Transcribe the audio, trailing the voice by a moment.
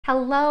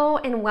Hello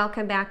and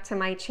welcome back to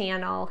my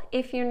channel.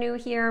 If you're new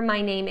here,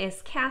 my name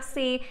is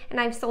Cassie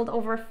and I've sold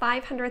over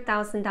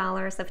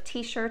 $500,000 of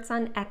t-shirts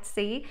on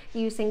Etsy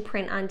using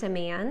print on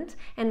demand,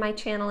 and my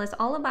channel is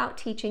all about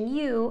teaching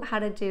you how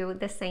to do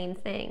the same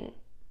thing.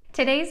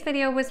 Today's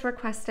video was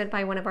requested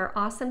by one of our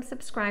awesome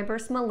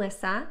subscribers,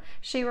 Melissa.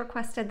 She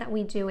requested that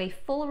we do a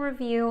full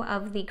review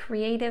of the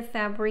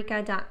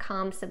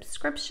CreativeFabrica.com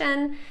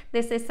subscription.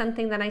 This is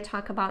something that I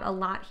talk about a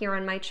lot here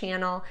on my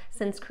channel,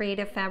 since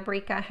Creative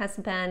Fabrica has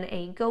been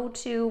a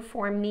go-to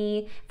for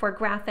me for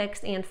graphics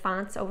and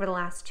fonts over the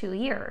last 2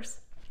 years.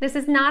 This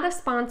is not a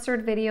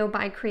sponsored video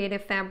by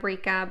Creative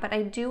Fabrica, but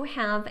I do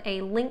have a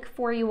link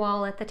for you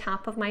all at the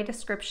top of my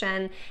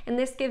description, and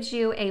this gives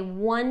you a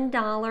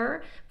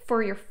 $1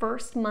 for your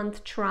first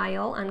month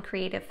trial on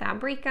Creative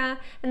Fabrica,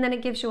 and then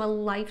it gives you a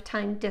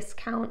lifetime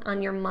discount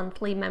on your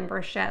monthly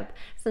membership.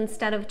 So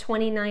instead of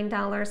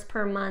 $29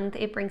 per month,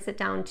 it brings it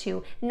down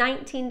to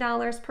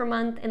 $19 per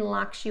month and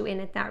locks you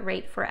in at that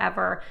rate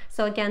forever.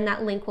 So again,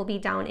 that link will be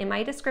down in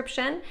my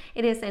description.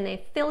 It is an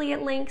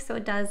affiliate link, so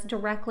it does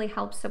directly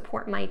help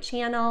support my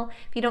channel.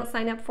 If you don't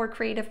sign up for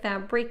Creative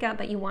Fabrica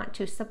but you want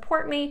to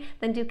support me,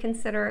 then do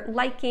consider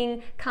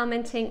liking,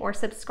 commenting, or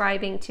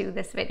subscribing to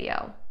this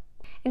video.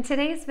 In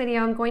today's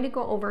video, I'm going to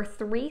go over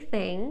 3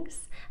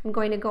 things. I'm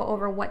going to go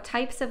over what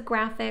types of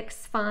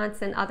graphics,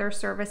 fonts, and other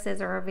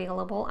services are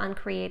available on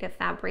Creative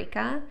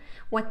Fabrica,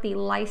 what the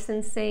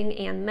licensing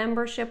and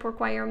membership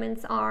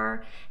requirements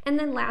are, and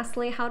then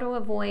lastly, how to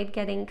avoid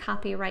getting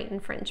copyright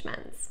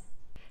infringements.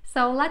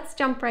 So let's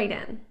jump right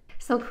in.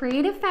 So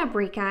Creative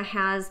Fabrica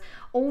has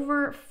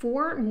over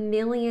 4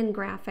 million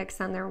graphics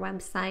on their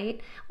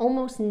website,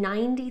 almost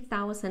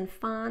 90,000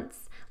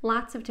 fonts,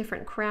 lots of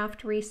different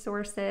craft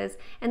resources,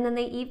 and then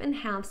they even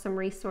have some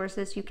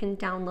resources you can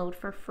download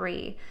for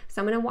free.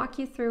 So I'm going to walk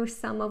you through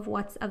some of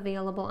what's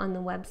available on the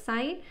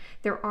website.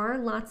 There are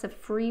lots of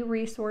free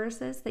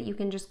resources that you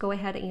can just go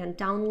ahead and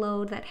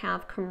download that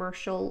have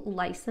commercial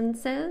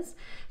licenses.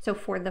 So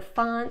for the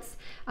fonts,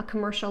 a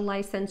commercial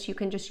license you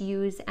can just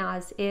use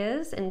as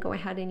is and go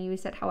ahead and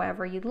use it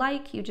however you'd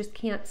like. You just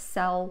can't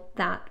sell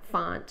that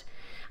font.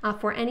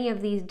 For any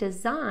of these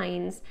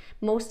designs,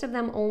 most of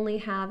them only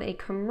have a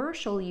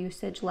commercial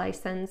usage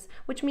license,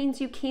 which means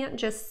you can't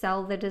just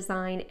sell the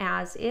design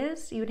as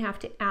is. You'd have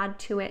to add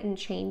to it and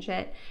change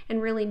it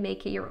and really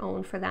make it your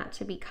own for that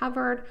to be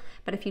covered.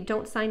 But if you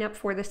don't sign up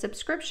for the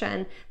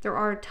subscription, there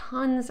are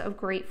tons of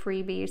great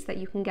freebies that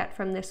you can get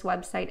from this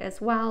website as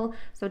well.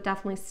 So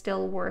definitely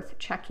still worth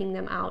checking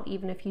them out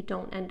even if you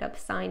don't end up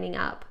signing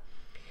up.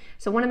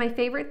 So one of my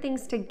favorite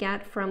things to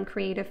get from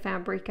Creative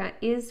Fabrica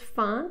is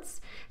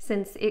fonts,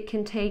 since it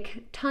can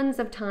take tons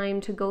of time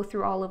to go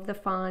through all of the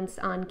fonts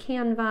on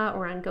Canva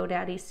or on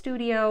GoDaddy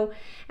Studio.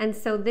 And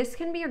so this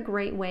can be a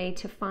great way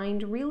to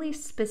find really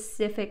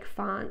specific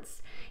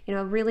fonts. You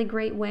know, a really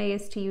great way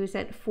is to use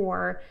it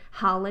for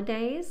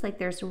holidays. Like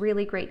there's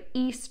really great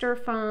Easter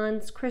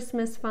fonts,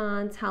 Christmas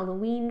fonts,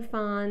 Halloween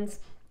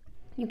fonts.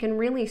 You can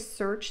really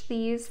search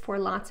these for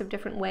lots of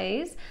different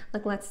ways.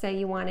 Like let's say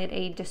you wanted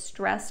a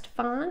distressed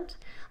font.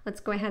 Let's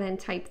go ahead and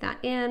type that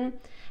in,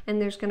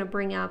 and there's going to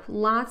bring up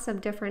lots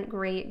of different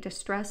great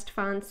distressed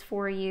fonts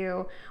for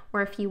you.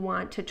 Or if you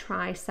want to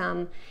try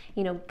some,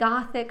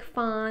 Gothic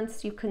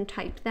fonts, you can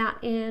type that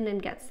in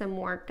and get some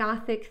more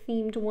Gothic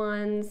themed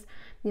ones.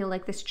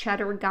 Like this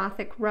Cheddar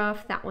Gothic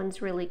Rough, that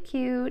one's really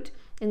cute.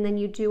 And then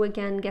you do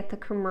again get the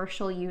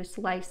commercial use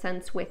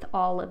license with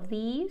all of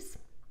these.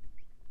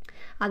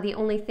 The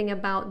only thing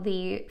about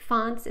the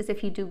fonts is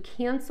if you do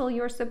cancel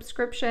your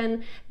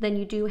subscription, then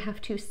you do have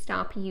to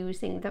stop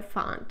using the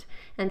font.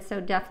 And so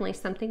definitely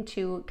something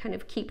to kind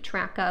of keep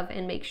track of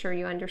and make sure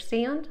you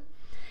understand.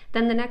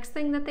 Then the next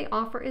thing that they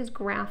offer is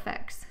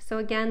graphics. So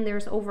again,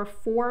 there's over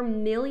 4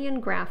 million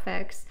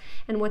graphics,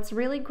 and what's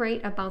really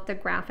great about the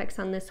graphics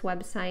on this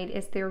website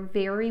is they're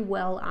very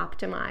well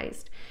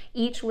optimized.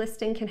 Each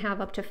listing can have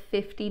up to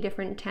 50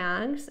 different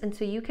tags, and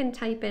so you can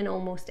type in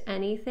almost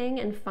anything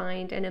and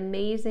find an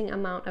amazing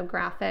amount of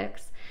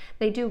graphics.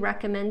 They do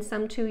recommend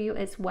some to you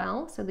as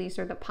well, so these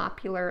are the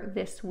popular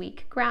this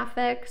week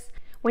graphics.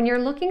 When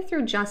you're looking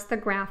through just the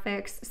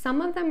graphics,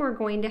 some of them are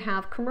going to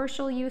have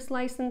commercial use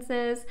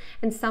licenses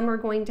and some are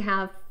going to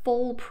have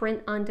full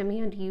print on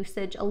demand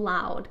usage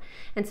allowed.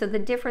 And so the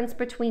difference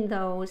between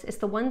those is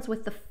the ones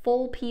with the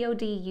full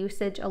POD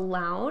usage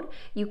allowed,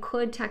 you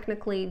could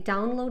technically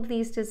download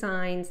these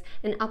designs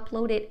and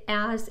upload it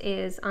as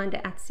is onto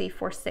Etsy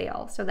for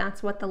sale. So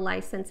that's what the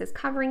license is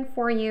covering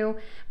for you.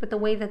 But the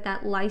way that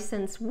that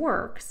license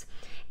works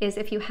is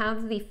if you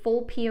have the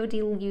full POD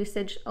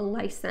usage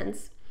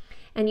license,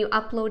 and you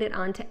upload it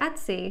onto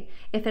Etsy,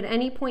 if at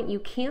any point you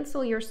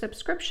cancel your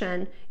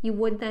subscription, you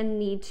would then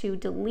need to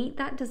delete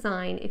that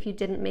design if you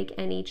didn't make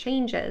any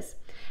changes.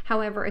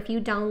 However, if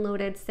you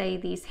downloaded, say,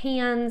 these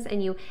hands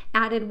and you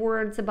added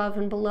words above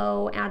and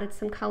below, added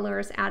some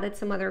colors, added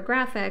some other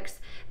graphics,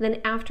 then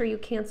after you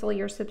cancel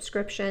your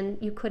subscription,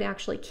 you could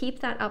actually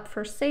keep that up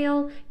for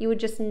sale. You would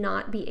just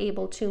not be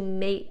able to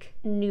make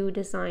new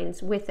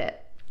designs with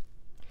it.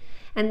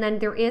 And then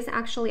there is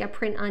actually a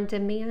print on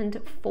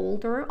demand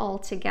folder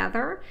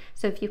altogether.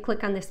 So if you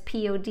click on this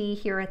POD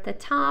here at the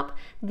top,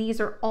 these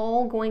are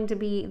all going to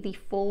be the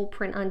full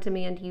print on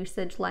demand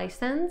usage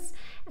license.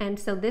 And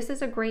so this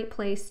is a great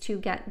place to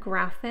get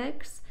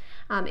graphics.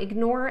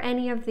 Ignore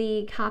any of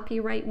the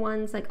copyright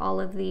ones, like all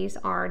of these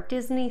are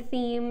Disney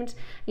themed.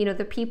 You know,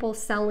 the people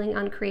selling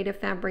on Creative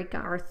Fabrica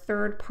are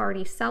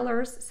third-party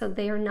sellers, so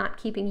they are not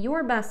keeping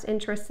your best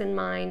interests in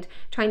mind,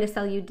 trying to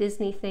sell you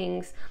Disney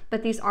things.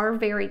 But these are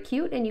very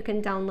cute and you can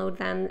download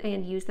them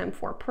and use them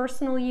for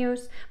personal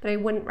use, but I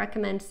wouldn't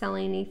recommend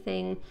selling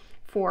anything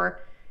for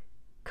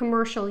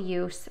commercial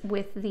use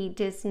with the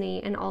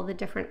Disney and all the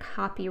different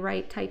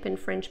copyright type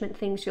infringement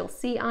things you'll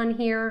see on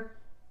here.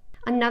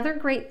 Another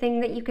great thing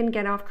that you can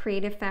get off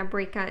Creative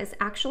Fabrica is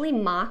actually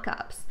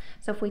mock-ups.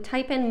 So if we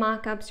type in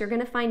mock-ups, you're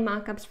going to find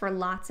mock-ups for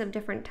lots of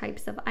different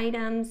types of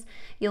items.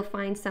 You'll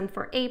find some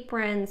for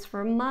aprons,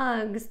 for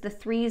mugs, the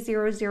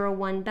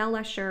 3001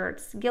 Bella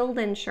shirts,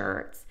 Gildan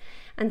shirts.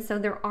 And so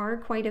there are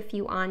quite a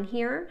few on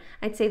here.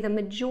 I'd say the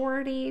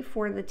majority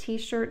for the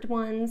t-shirt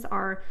ones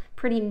are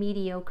pretty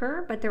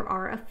mediocre, but there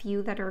are a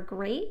few that are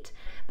great.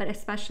 But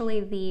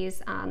especially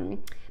these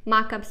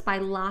mock-ups by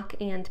Lock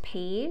and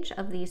Page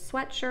of these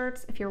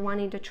sweatshirts. If you're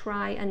wanting to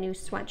try a new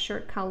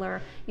sweatshirt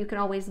color, you could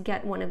always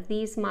get one of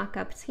these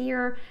mock-ups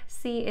here,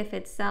 see if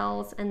it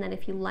sells, and then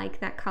if you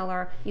like that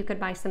color, you could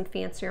buy some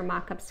fancier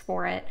mock-ups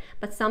for it.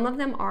 But some of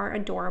them are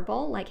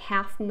adorable, like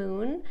Half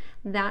Moon.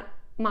 That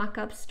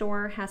mock-up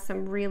store has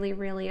some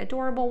really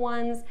adorable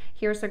ones.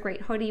 Here's a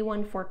great hoodie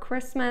one for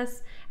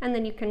Christmas, and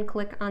then you can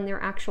click on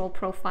their actual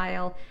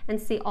profile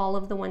and see all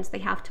of the ones they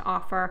have to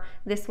offer.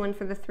 This one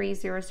for the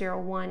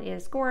 3001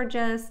 is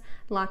gorgeous.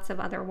 Lots of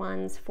other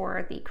ones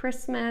for the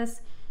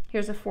Christmas.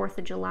 Here's a 4th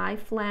of July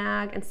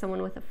flag and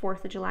someone with a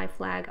 4th of July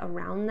flag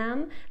around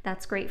them.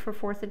 That's great for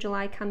 4th of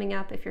July coming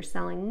up if you're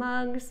selling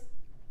mugs.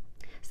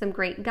 Some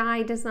great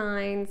guy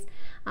designs.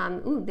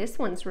 Ooh, this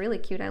one's really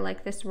cute. I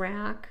like this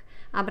rack.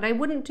 But I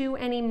wouldn't do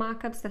any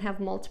mock-ups that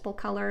have multiple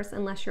colors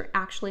unless you're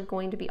actually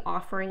going to be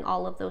offering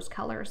all of those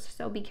colors.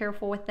 So be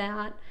careful with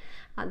that.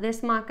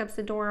 This mock-up's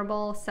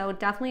adorable, so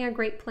definitely a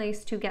great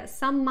place to get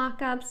some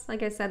mock-ups.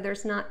 Like I said,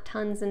 there's not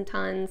tons and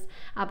tons,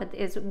 but it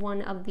is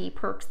one of the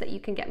perks that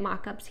you can get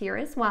mock-ups here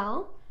as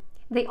well.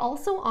 They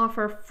also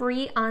offer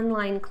free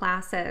online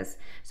classes.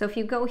 So if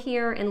you go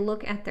here and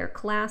look at their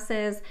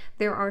classes,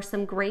 there are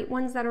some great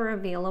ones that are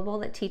available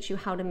that teach you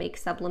how to make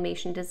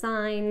sublimation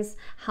designs,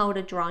 how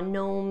to draw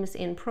gnomes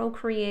in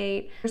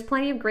Procreate. There's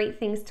plenty of great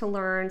things to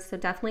learn, so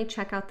definitely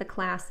check out the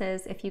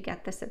classes if you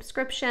get the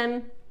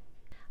subscription.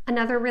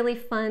 Another really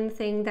fun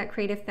thing that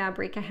Creative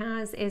Fabrica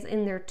has is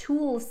in their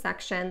tools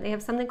section, they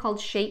have something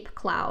called Shape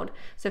Cloud.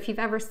 So if you've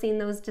ever seen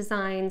those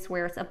designs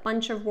where it's a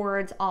bunch of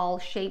words all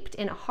shaped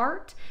in a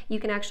heart, you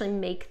can actually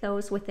make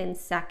those within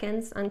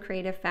seconds on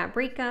Creative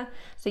Fabrica.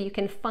 So you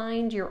can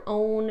find your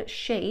own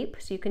shape,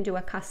 so you can do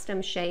a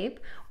custom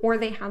shape, or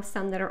they have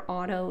some that are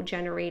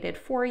auto-generated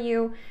for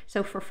you.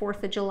 So for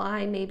 4th of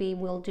July, maybe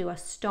we'll do a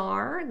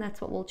star.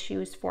 That's what we'll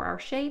choose for our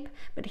shape.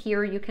 But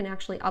here you can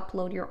actually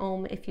upload your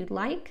own if you'd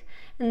like.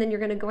 And then you're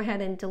going to go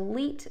ahead and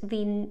delete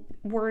the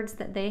words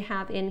that they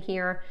have in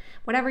here.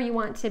 Whatever you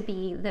want to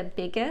be the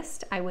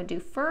biggest, I would do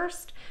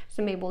first.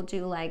 So maybe we'll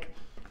do like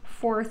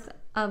 4th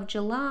of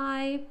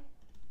July,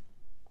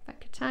 if I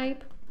could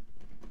type.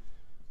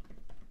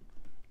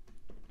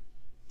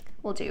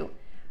 We'll do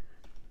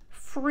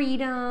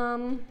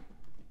freedom,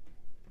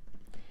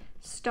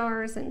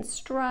 stars and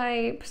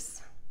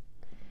stripes,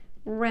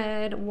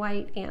 red,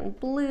 white, and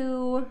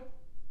blue.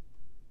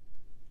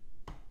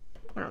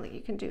 I don't think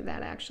you can do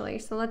that actually.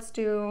 So let's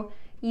do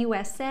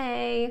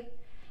USA,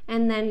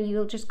 and then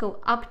you'll just go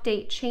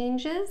update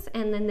changes,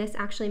 and then this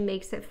actually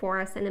makes it for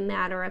us in a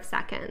matter of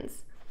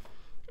seconds.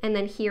 And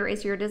then here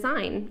is your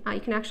design. You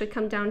can actually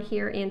come down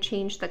here and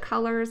change the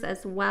colors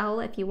as well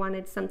if you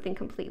wanted something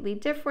completely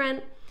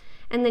different.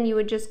 And then you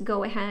would just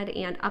go ahead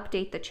and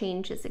update the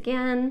changes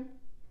again.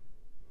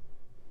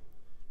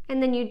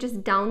 And then you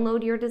just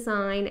download your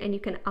design and you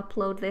can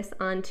upload this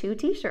onto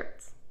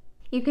t-shirts.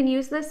 You can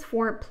use this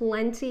for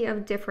plenty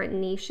of different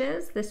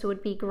niches. This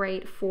would be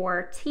great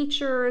for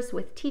teachers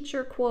with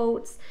teacher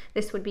quotes.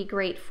 This would be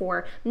great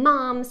for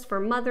moms for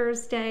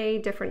Mother's Day,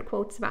 different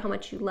quotes about how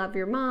much you love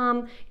your mom.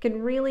 You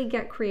can really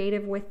get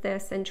creative with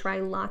this and try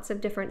lots of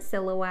different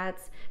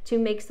silhouettes to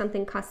make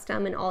something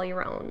custom and all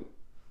your own.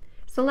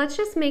 So let's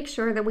just make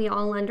sure that we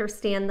all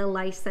understand the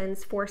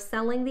license for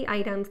selling the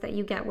items that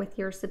you get with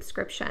your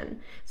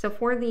subscription. So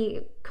for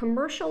the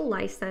commercial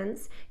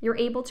license, you're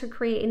able to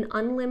create an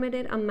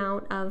unlimited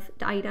amount of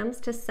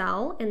items to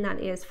sell, and that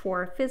is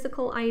for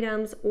physical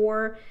items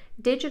or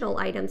digital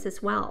items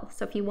as well.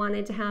 So if you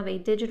wanted to have a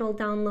digital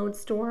download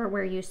store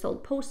where you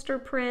sold poster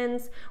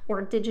prints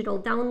or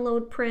digital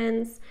download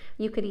prints,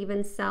 you could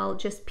even sell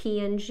just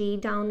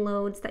PNG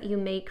downloads that you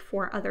make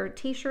for other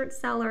t-shirt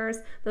sellers.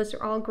 Those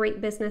are all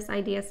great business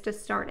ideas to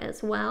start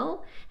as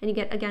well. And you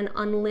get, again,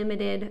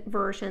 unlimited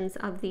versions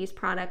of these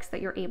products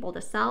that you're able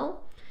to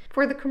sell.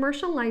 For the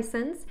commercial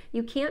license,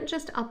 you can't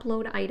just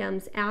upload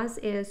items as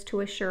is to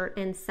a shirt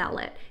and sell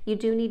it. You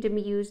do need to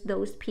use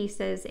those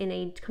pieces in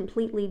a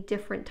completely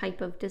different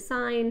type of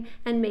design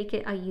and make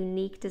it a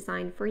unique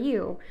design for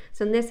you.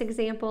 So in this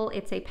example,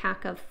 it's a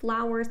pack of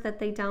flowers that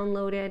they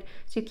downloaded.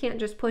 So you can't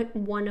just put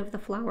one of the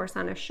flowers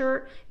on a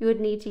shirt. You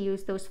would need to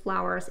use those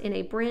flowers in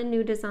a brand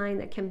new design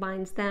that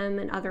combines them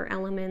and other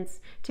elements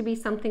to be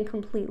something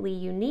completely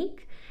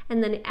unique.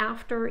 And then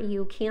after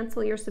you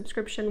cancel your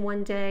subscription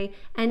one day,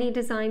 any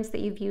designs that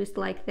you've used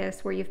like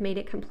this where you've made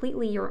it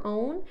completely your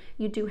own,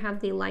 you do have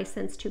the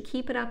license to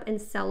keep it up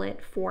and sell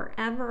it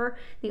forever.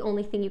 The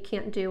only thing you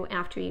can't do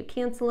after you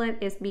cancel it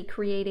is be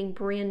creating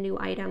brand new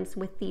items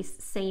with these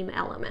same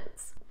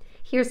elements.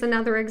 Here's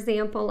another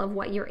example of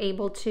what you're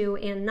able to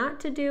and not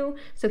to do.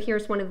 So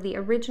here's one of the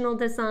original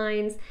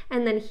designs,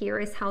 and then here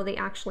is how they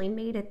actually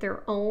made it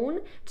their own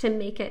to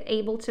make it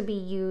able to be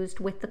used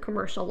with the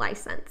commercial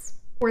license.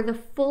 For the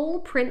full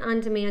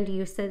print-on-demand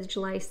usage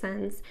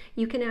license,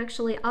 you can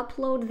actually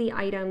upload the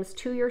items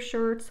to your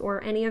shirts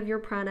or any of your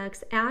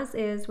products as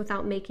is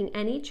without making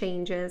any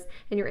changes,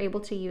 and you're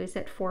able to use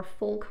it for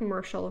full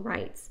commercial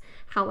rights.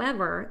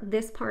 However,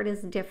 this part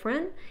is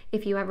different.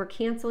 If you ever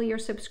cancel your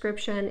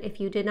subscription, if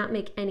you did not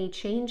make any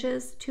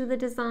changes to the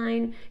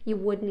design, you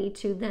would need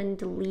to then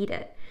delete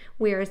it.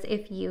 Whereas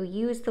if you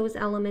use those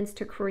elements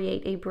to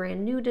create a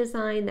brand new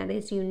design that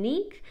is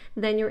unique,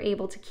 then you're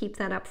able to keep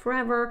that up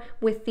forever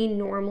with the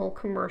normal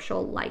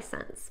commercial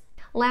license.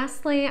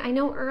 Lastly, I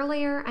know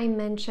earlier I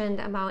mentioned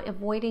about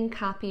avoiding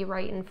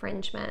copyright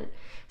infringement.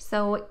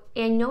 So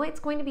I know it's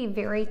going to be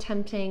very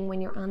tempting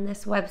when you're on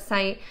this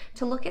website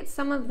to look at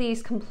some of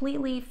these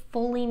completely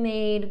fully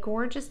made,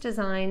 gorgeous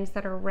designs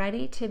that are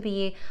ready to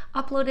be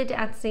uploaded to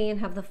Etsy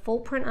and have the full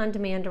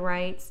print-on-demand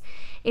rights.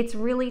 It's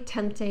really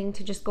tempting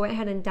to just go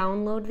ahead and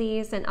download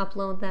these and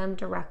upload them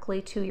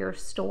directly to your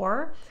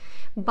store.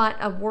 But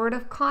a word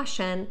of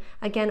caution,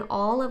 again,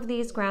 all of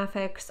these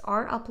graphics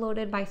are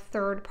uploaded by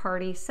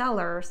third-party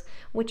sellers,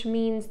 which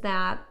means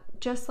that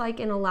just like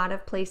in a lot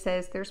of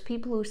places, there's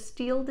people who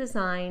steal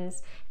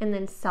designs and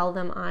then sell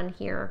them on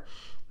here.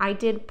 I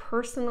did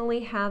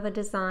personally have a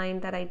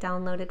design that I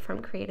downloaded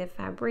from Creative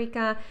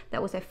Fabrica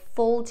that was a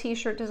full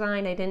t-shirt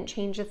design. I didn't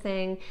change a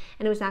thing,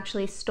 and it was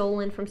actually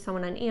stolen from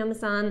someone on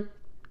Amazon,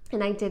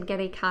 and I did get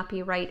a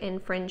copyright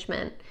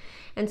infringement.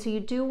 And so you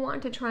do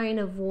want to try and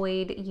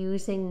avoid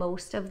using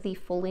most of the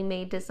fully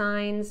made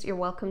designs. You're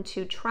welcome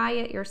to try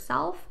it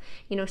yourself.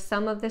 You know,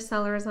 some of the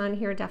sellers on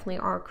here definitely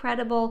are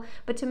credible,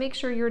 but to make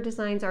sure your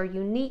designs are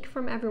unique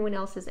from everyone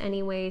else's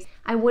anyways,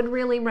 I would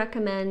really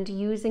recommend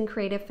using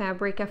Creative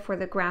Fabrica for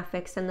the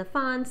graphics and the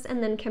fonts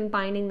and then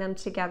combining them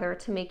together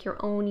to make your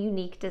own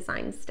unique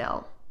design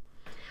still.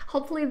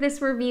 Hopefully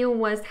this review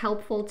was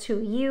helpful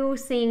to you,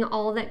 seeing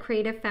all that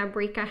Creative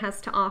Fabrica has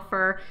to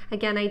offer.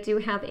 Again, I do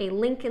have a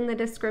link in the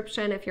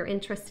description if you're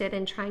interested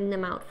in trying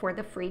them out for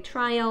the free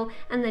trial,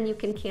 and then you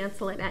can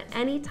cancel it at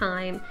any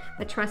time.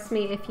 But trust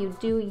me, if you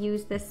do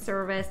use this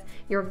service,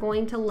 you're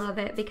going to love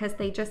it because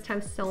they just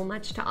have so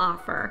much to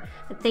offer.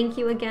 But thank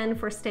you again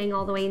for staying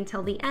all the way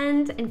until the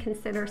end, and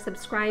consider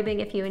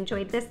subscribing if you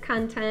enjoyed this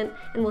content,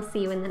 and we'll see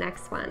you in the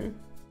next one.